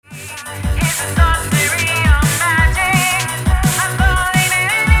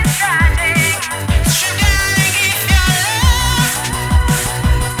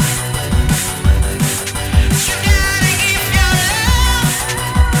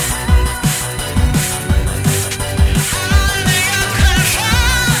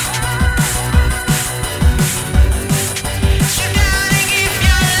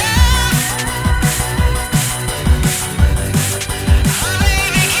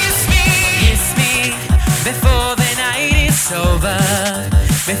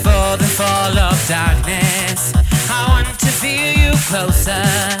before the fall of darkness. I want to feel you closer.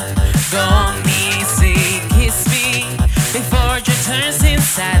 Go on me, see, kiss me before it turns in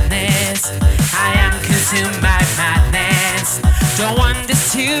sadness.